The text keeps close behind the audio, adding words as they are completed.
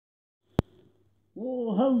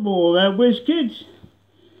Oh, hello there, whiz kids.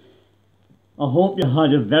 I hope you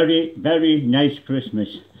had a very, very nice Christmas.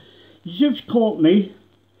 You just caught me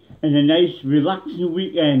in a nice, relaxing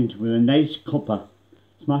weekend with a nice cuppa.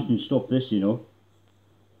 Smashing stuff, this.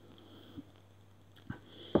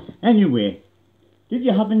 Anyway, did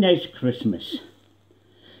you have a nice Christmas?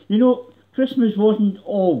 Christmas wasn't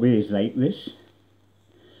always like this.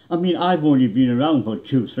 I mean, I've only been around for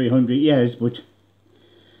 200-300 years, but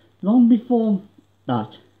long before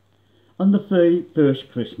that, on the very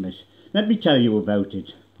first Christmas, let me tell you about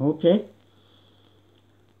it, okay?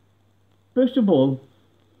 First of all,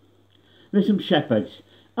 there's some shepherds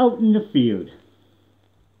out in the field.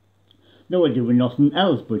 They were doing nothing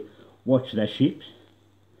else but watch their sheep.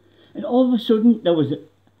 And all of a sudden there was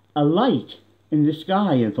a light in the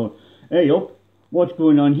sky, and I thought, hey up, what's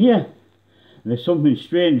going on here? There's something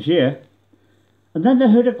strange here. And then they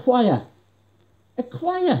heard a choir. A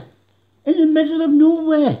choir in the middle of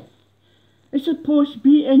nowhere. It's supposed to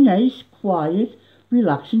be a nice, quiet,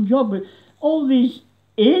 relaxing job, but all these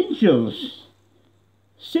angels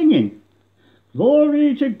singing,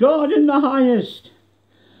 glory to God in the highest.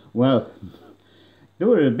 Well, they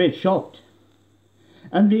were a bit shocked.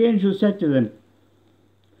 And the angel said to them,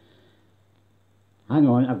 hang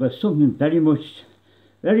on, I've got something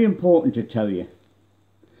very important to tell you.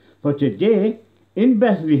 For today, in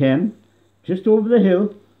Bethlehem, just over the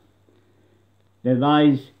hill, there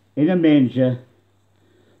lies in a manger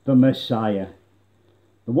the Messiah,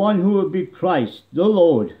 the one who will be Christ, the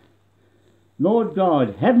Lord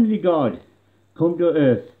God, Heavenly God, come to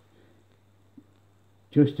earth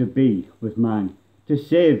just to be with man, to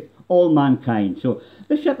save all mankind. So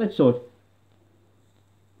the shepherds thought,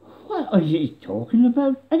 what are you talking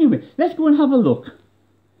about? Anyway, let's go and have a look.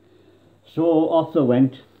 So off they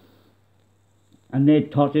went, and they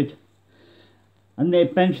tottered, and they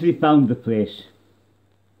eventually found the place.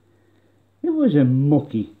 It was a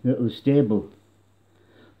mucky little stable,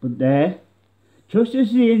 but there, just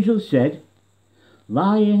as the angel said,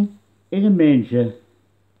 lying in a manger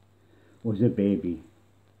was a baby.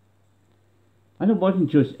 And it wasn't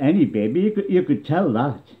just any baby, you could tell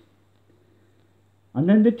that. And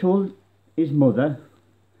then they told his mother,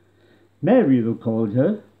 Mary they called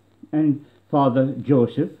her, and Father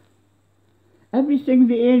Joseph, everything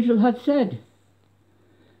the angel had said.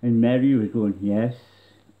 And Mary was going, yes,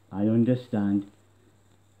 I understand.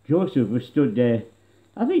 Joseph was stood there.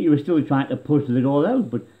 I think he was still trying to puzzle it all out,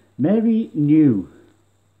 but Mary knew.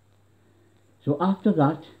 So after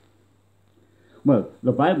that, well,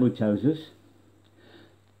 the Bible tells us,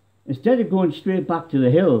 instead of going straight back to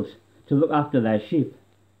the hills to look after their sheep,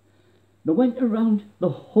 they went around the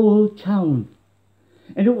whole town.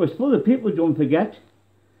 And it was full of people, don't forget.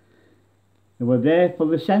 They were there for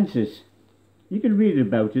the census. You can read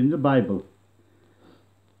about it in the Bible.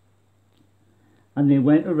 And they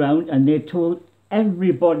went around and they told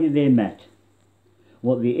everybody they met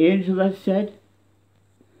what the angel had said,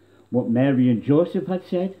 what Mary and Joseph had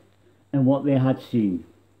said, and what they had seen.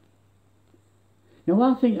 Now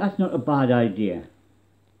I think that's not a bad idea,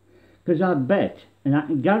 because I bet and I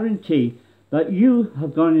can guarantee that you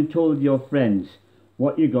have gone and told your friends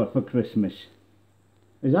what you got for Christmas.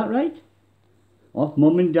 Is that right? Of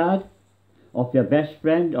mum and dad, of your best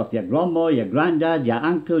friend, of your grandma, your granddad, your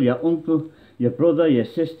uncle, your your brother, your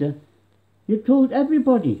sister. You told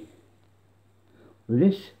everybody.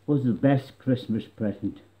 This was the best Christmas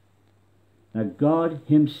present. That God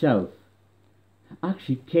himself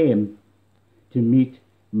actually came to meet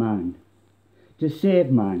man, to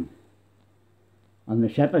save man. And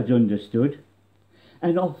the shepherds understood,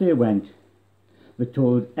 and off they went. They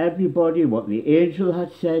told everybody what the angel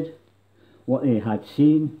had said, what they had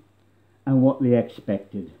seen, and what they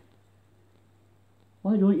expected.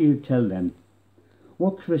 Why don't you tell them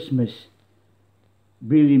what Christmas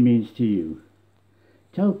really means to you?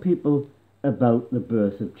 Tell people about the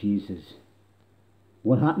birth of Jesus.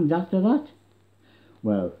 What happened after that?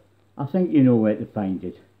 Well, I think you know where to find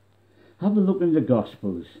it. Have a look in the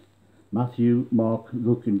Gospels. Matthew, Mark,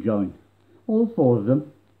 Luke and John. All four of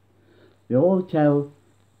them. They all tell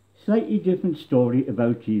a slightly different story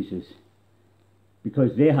about Jesus.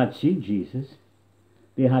 Because they had seen Jesus.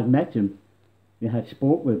 They had met him. They had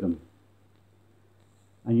spoke with him.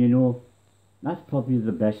 And that's probably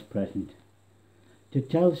the best present. To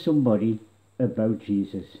tell somebody about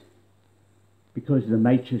Jesus. Because they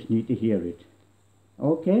might just need to hear it.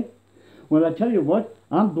 Okay? Well, I tell you what,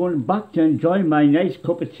 I'm going back to enjoy my nice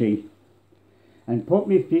cup of tea. And put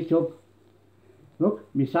my feet up. Look,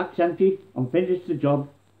 my sack's empty. I'm finished the job.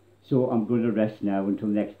 So I'm going to rest now until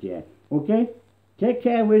next year. Okay? Take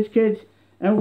care, whiz kids.